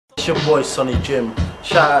It's your boy Sonny Jim.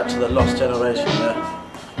 Shout out to the lost generation,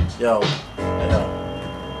 yeah.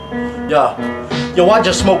 Yo, I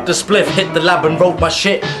just smoked a spliff, hit the lab and wrote my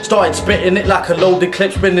shit. Started spitting it like a loaded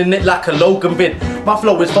clip, spinning it like a Logan bid. My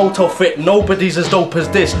flow is photo fit, nobody's as dope as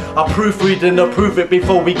this. I proofread and approve it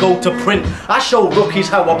before we go to print. I show rookies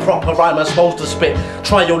how a proper rhymer's supposed to spit.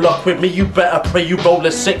 Try your luck with me, you better pray you roll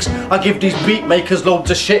a 6. I give these beat makers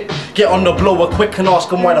loads of shit. Get on the blower quick and ask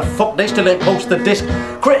them why the fuck they still ain't post the disc.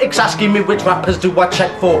 Critics asking me which rappers do I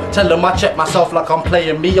check for. Tell them I check myself like I'm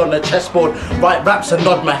playing me on a chessboard. Write raps and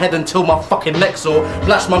nod my head until my fucking neck's sore.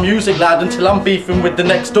 Blast my music loud until I'm beefing with the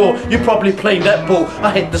next door. You probably play netball.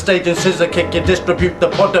 I hit the stage and scissor kick you. Distribute the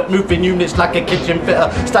product, moving units like a kitchen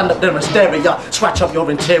fitter. Stand up there and stare at ya. Scratch up your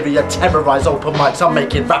interior. Terrorize open mics. I'm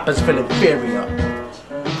making rappers feel inferior.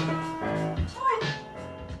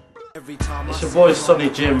 It's your boy Sonny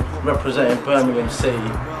Jim representing Birmingham City.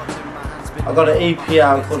 I got an EP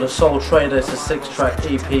out called The Soul Trader. It's a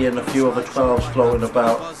 6-track EP and a few other 12s floating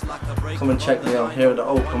about. Come and check me out here at the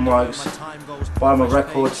open mics. Buy my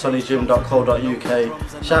record,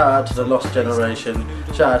 sonnygym.co.uk. Shout out to the lost generation.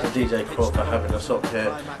 Shout out to DJ Crow for having us up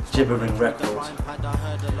here. Gibbering Records.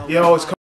 Yo, it's